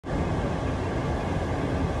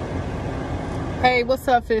Hey, what's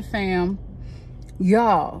up, Fit Fam?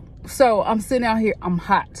 Y'all, so I'm sitting out here. I'm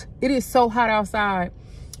hot. It is so hot outside,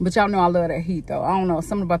 but y'all know I love that heat, though. I don't know,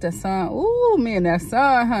 something about that sun. Ooh, man, that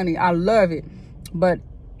sun, honey. I love it. But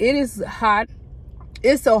it is hot.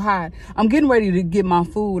 It's so hot. I'm getting ready to get my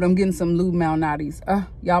food. I'm getting some Lou Malnati's.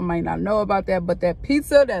 Y'all might not know about that, but that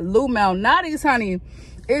pizza, that Lou Malnati's, honey,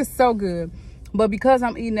 it's so good. But because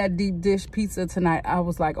I'm eating that deep dish pizza tonight, I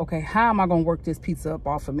was like, okay, how am I going to work this pizza up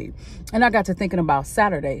off of me? And I got to thinking about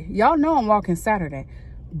Saturday. Y'all know I'm walking Saturday,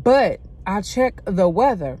 but I check the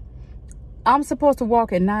weather. I'm supposed to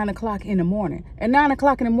walk at 9 o'clock in the morning. At 9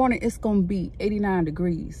 o'clock in the morning, it's going to be 89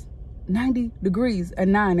 degrees. 90 degrees at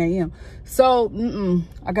 9 a.m. So,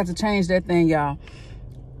 I got to change that thing, y'all.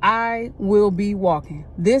 I will be walking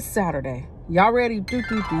this Saturday. Y'all ready?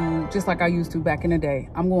 Just like I used to back in the day.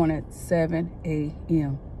 I'm going at 7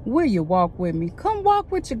 a.m. Will you walk with me? Come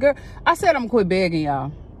walk with your girl. I said I'm quit begging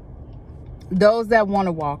y'all. Those that want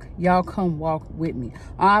to walk, y'all come walk with me.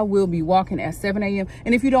 I will be walking at 7 a.m.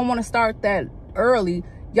 And if you don't want to start that early,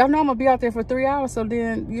 y'all know I'm going to be out there for 3 hours. So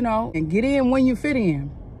then, you know, and get in when you fit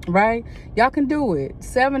in, right? Y'all can do it.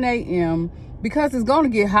 7 a.m. because it's going to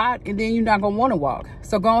get hot and then you're not going to want to walk.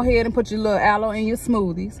 So go ahead and put your little aloe in your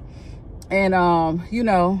smoothies. And, you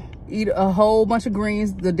know, eat a whole bunch of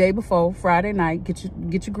greens the day before, Friday night. Get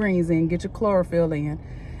your greens in, get your chlorophyll in,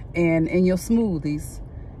 and in your smoothies.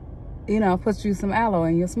 You know, put you some aloe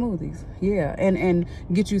in your smoothies. Yeah, and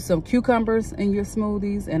get you some cucumbers in your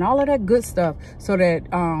smoothies and all of that good stuff so that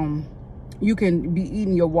you can be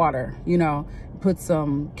eating your water. You know, put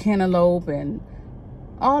some cantaloupe and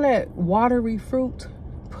all that watery fruit.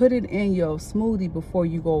 Put it in your smoothie before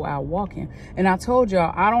you go out walking. And I told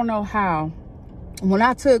y'all, I don't know how. When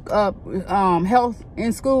I took up health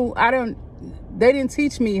in school, they didn't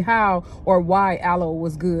teach me how or why aloe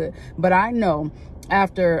was good. But I know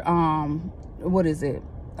after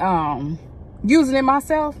using it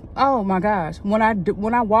myself, oh my gosh, when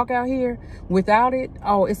I walk out here without it,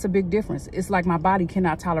 oh, it's a big difference. It's like my body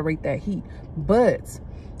cannot tolerate that heat. But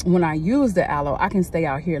when I use the aloe, I can stay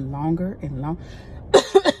out here longer and longer.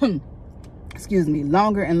 Excuse me,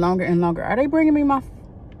 longer and longer and longer. Are they bringing me my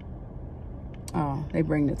oh, they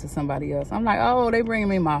bringing it to somebody else. I'm like, oh, they bringing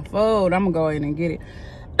me my food. I'm gonna go in and get it.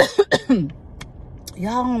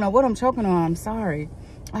 Y'all don't know what I'm choking on. I'm sorry.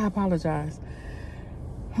 I apologize.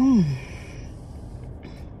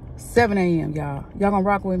 7 a.m. y'all gonna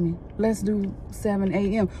rock with me? Let's do 7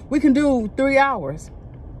 a.m. We can do 3 hours.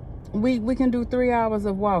 We can do 3 hours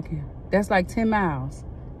of walking. That's like 10 miles.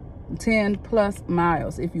 10 plus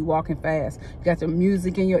miles if you walking fast. You got the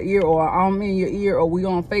music in your ear, or I'm in your ear, or we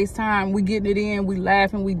on FaceTime, we getting it in, we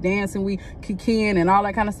laughing, we dancing, we kicking and all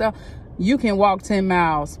that kind of stuff. You can walk 10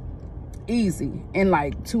 miles easy in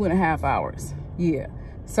like 2.5 hours. Yeah,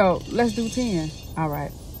 so let's do 10. All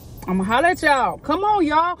right, I'm gonna holler at y'all. Come on,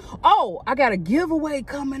 y'all. Oh, I got a giveaway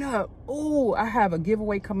coming up. Oh, I have a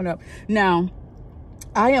giveaway coming up. Now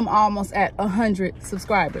I am almost at 100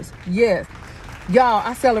 subscribers. Yes, y'all,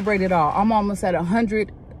 I celebrate it all. I'm almost at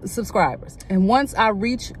 100 subscribers. And once I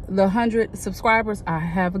reach the 100 subscribers, I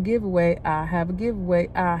have a giveaway. I have a giveaway.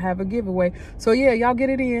 I have a giveaway. So yeah, y'all get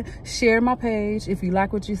it in. Share my page if you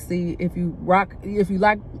like what you see. If you like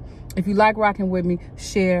rocking with me,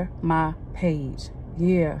 share my page.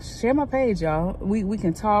 Yeah, share my page, y'all. We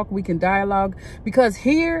can talk, we can dialogue, because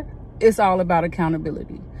here it's all about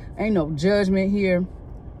accountability. Ain't no judgment here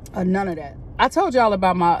or none of that. I told y'all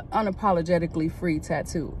about my unapologetically free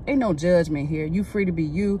tattoo. Ain't no judgment here. You free to be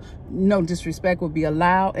you. No disrespect will be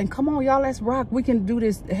allowed. And come on, y'all, let's rock. We can do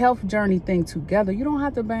this health journey thing together. You don't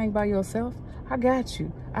have to bang by yourself. I got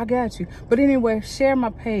you. I got you. But anyway, share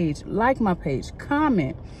my page, like my page,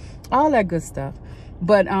 comment, all that good stuff.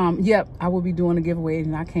 But yep, I will be doing a giveaway,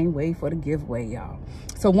 and I can't wait for the giveaway, y'all.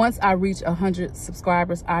 So once I reach 100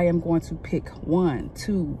 subscribers, I am going to pick 1,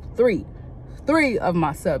 2, 3 of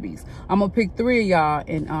my subbies. I'm gonna pick 3 of y'all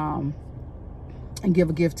and give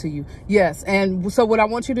a gift to you. Yes, and so what I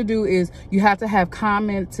want you to do is you have to have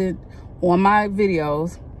commented on my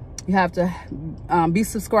videos. You have to be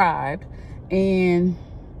subscribed, and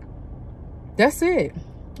that's it.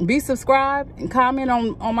 Be subscribed and comment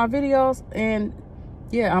on my videos, and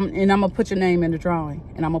yeah, I'm gonna put your name in the drawing,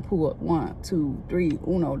 and I'm gonna pull up 1, 2, 3,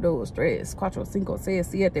 1, 2, 3, 4, 5, 6, 7, 8,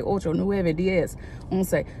 9, 10.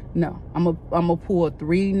 11. No, I'm gonna pull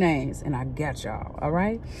 3 names, and I got y'all. All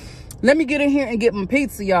right, let me get in here and get my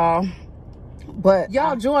pizza, y'all. But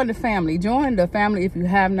y'all join the family. Join the family if you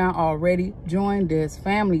have not already. Join this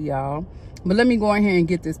family, y'all. But let me go in here and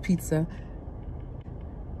get this pizza,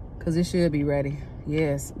 because it should be ready.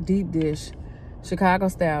 Yes, deep dish, Chicago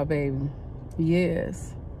style, baby.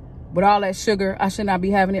 Yes. With all that sugar, I should not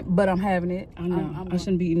be having it, but I'm having it. I know. I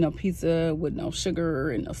shouldn't be eating no pizza with no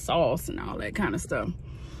sugar and no sauce and all that kind of stuff.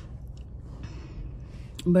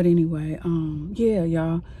 But anyway, yeah,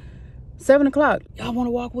 y'all. 7 o'clock. Y'all want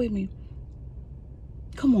to walk with me?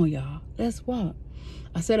 Come on, y'all. Let's walk.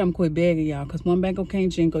 I said I'm quit begging y'all because one bank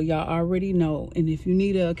can't jingle. Y'all already know. And if you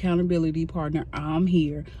need an accountability partner, I'm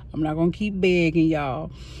here. I'm not going to keep begging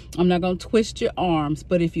y'all. I'm not going to twist your arms.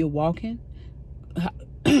 But if you're walking...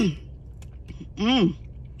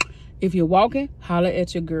 If you're walking, holler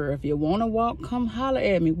at your girl. If you want to walk, come holler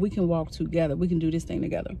at me. We can walk together. We can do this thing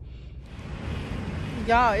together.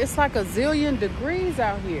 Y'all, it's like a zillion degrees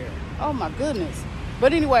out here. Oh my goodness.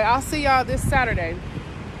 But anyway, I'll see y'all this Saturday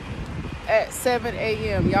at 7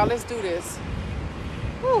 a.m. Y'all, let's do this.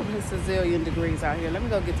 Whew, it's a zillion degrees out here. Let me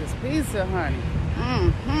go get this pizza, honey.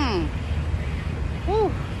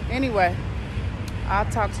 Whew. Anyway, I'll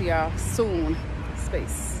talk to y'all soon.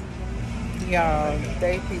 Space. Y'all,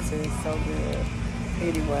 they pizza is so good.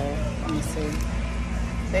 Anyway, let me see.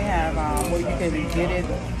 They have where you can get it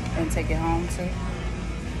and take it home too.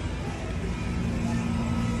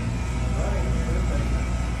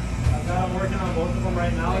 I'm working on both of them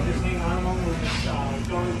right now. Just hang on them. We're just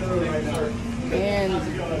going through right now. And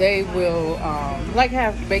they will like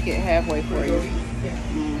bake it halfway for you.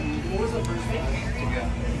 What was the first thing?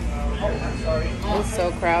 I'm sorry. It's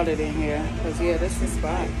so crowded in here. Cause yeah, this is the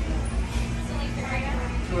spot.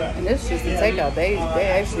 And this is just a takeout. They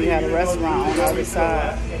actually had a restaurant on the other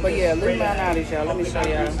side. But yeah, leave me out of y'all. Let me show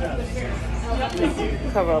y'all.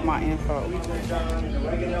 Cover up my info.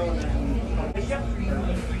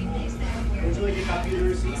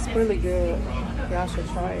 It's really good. Y'all should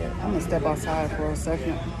try it. I'm gonna step outside for a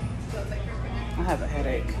second. I have a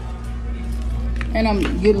headache. And I'm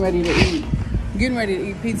getting ready to eat. Getting ready to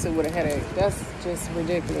eat pizza with a headache. That's just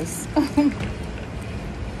ridiculous.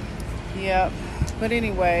 Yep. But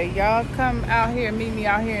anyway, y'all come out here, meet me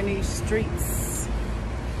out here in these streets.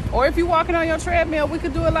 Or if you're walking on your treadmill, we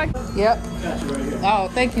could do it like... Yep. Oh,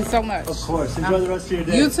 thank you so much. Of course. Enjoy the rest of your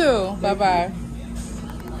day. You too. Bye-bye.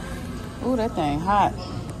 Ooh, that thing hot.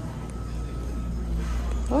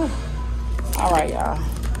 Ooh. All right, y'all.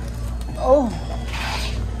 Oh.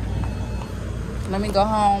 Let me go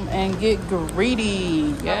home and get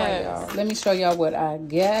greedy. Yes. All right, let me show y'all what I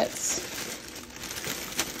get.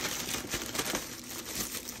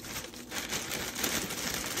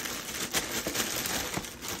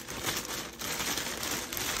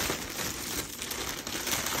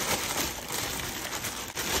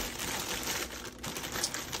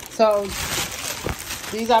 So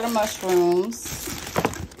these are the mushrooms.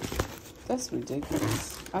 That's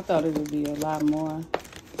ridiculous. I thought it would be a lot more.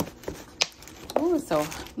 Oh, so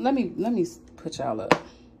let me put y'all up.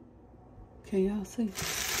 Can y'all see?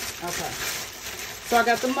 Okay. So I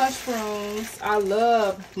got the mushrooms. I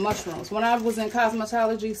love mushrooms. When I was in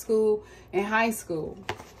cosmetology school in high school,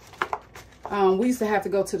 we used to have to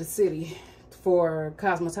go to the city for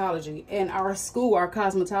cosmetology, and our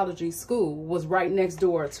cosmetology school was right next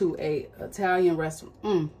door to a Italian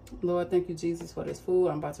restaurant. Lord, thank you, Jesus, for this food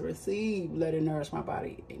I'm about to receive. Let it nourish my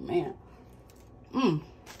body. Amen.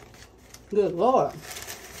 Good Lord.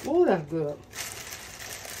 Oh, that's good.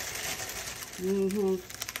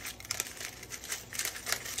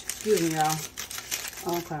 Excuse me, y'all.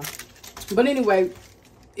 Okay. But anyway,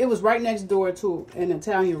 it was right next door to an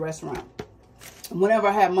Italian restaurant. Whenever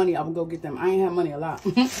I had money, I would go get them. I ain't have money a lot.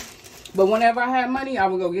 But whenever I had money, I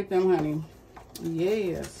would go get them, honey.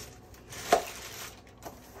 Yes.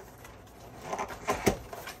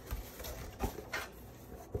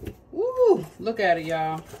 Woo! Look at it,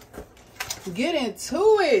 y'all. Get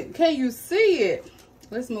into it. Can you see it?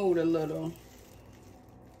 Let's move a little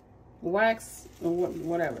wax or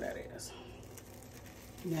whatever that is.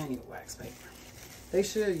 Manual wax paper. They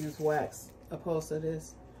should use wax opposed to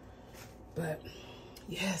this. But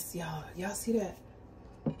yes, y'all see that?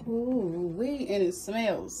 Ooh, and it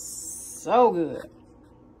smells so good.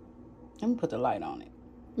 Let me put the light on it.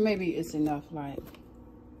 Maybe it's enough light.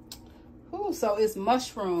 Ooh, so it's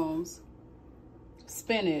mushrooms,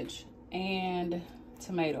 spinach, and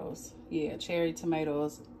tomatoes. Yeah, cherry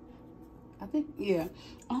tomatoes. I think, yeah.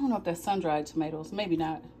 I don't know if that's sun-dried tomatoes. Maybe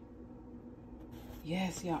not.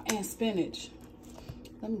 Yes, y'all. And spinach.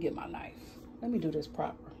 Let me get my knife. Let me do this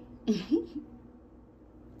proper.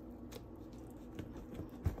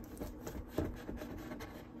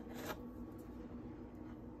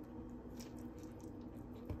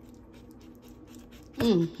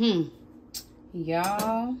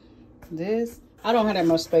 Y'all, this, I don't have that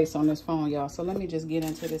much space on this phone, y'all, so let me just get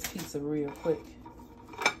into this pizza real quick.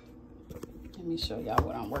 Let me show y'all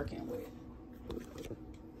what I'm working with.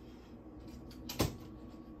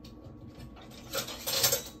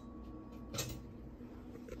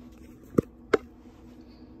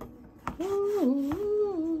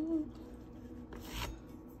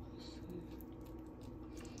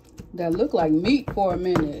 That looked like meat for a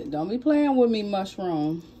minute. Don't be playing with me,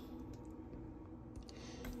 mushroom.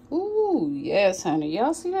 Ooh, yes, honey.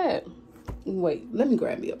 Y'all see that? Wait, let me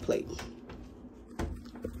grab me a plate.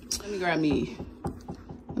 Let me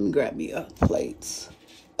grab me a plate.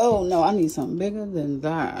 Oh, no, I need something bigger than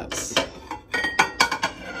that.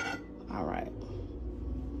 All right.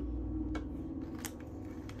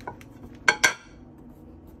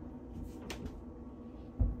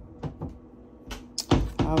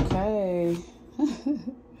 Okay.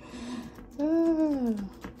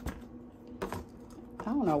 I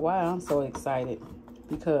don't know why I'm so excited,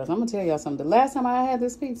 because I'm gonna tell y'all something. The last time I had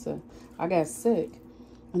this pizza, I got sick,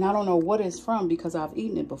 and I don't know what it's from because I've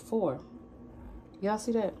eaten it before. Y'all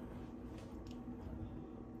see that?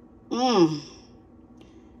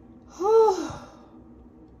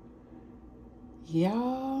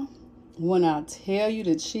 Y'all, when I tell you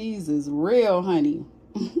the cheese is real, honey.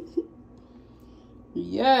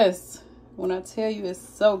 Yes, when I tell you it's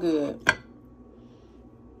so good.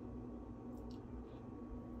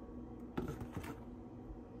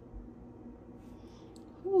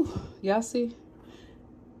 Y'all see?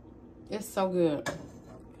 It's so good.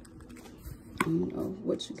 I don't know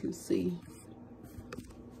what you can see.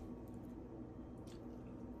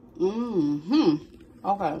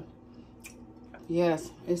 Okay.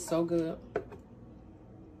 Yes, it's so good.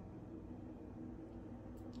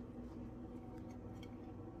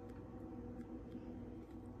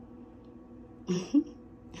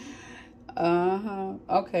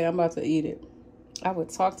 Okay, I'm about to eat it. I will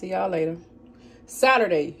talk to y'all later.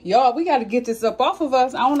 Saturday, y'all, we got to get this up off of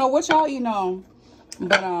us. I don't know what y'all eating on,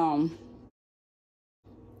 but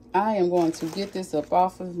I am going to get this up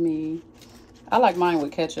off of me. I like mine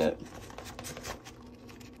with ketchup.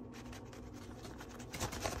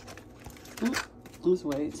 It's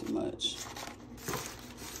way too much.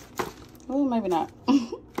 Oh, maybe not.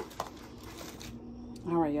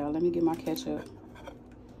 All right, y'all, let me get my ketchup.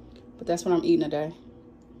 But that's what I'm eating today.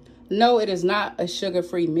 No, it is not a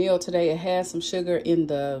sugar-free meal today. It has some sugar in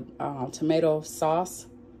the tomato sauce,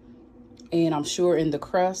 and I'm sure in the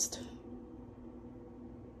crust.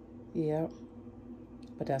 Yep.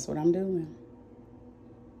 But that's what I'm doing.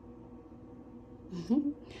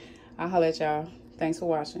 I'll holler at y'all. Thanks for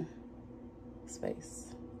watching. Space.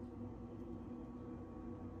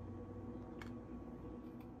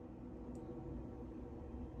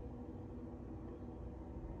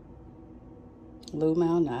 Lou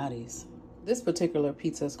Malnati's. This particular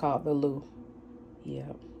pizza is called the Lou.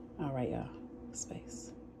 Yep. All right, y'all.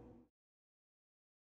 Space.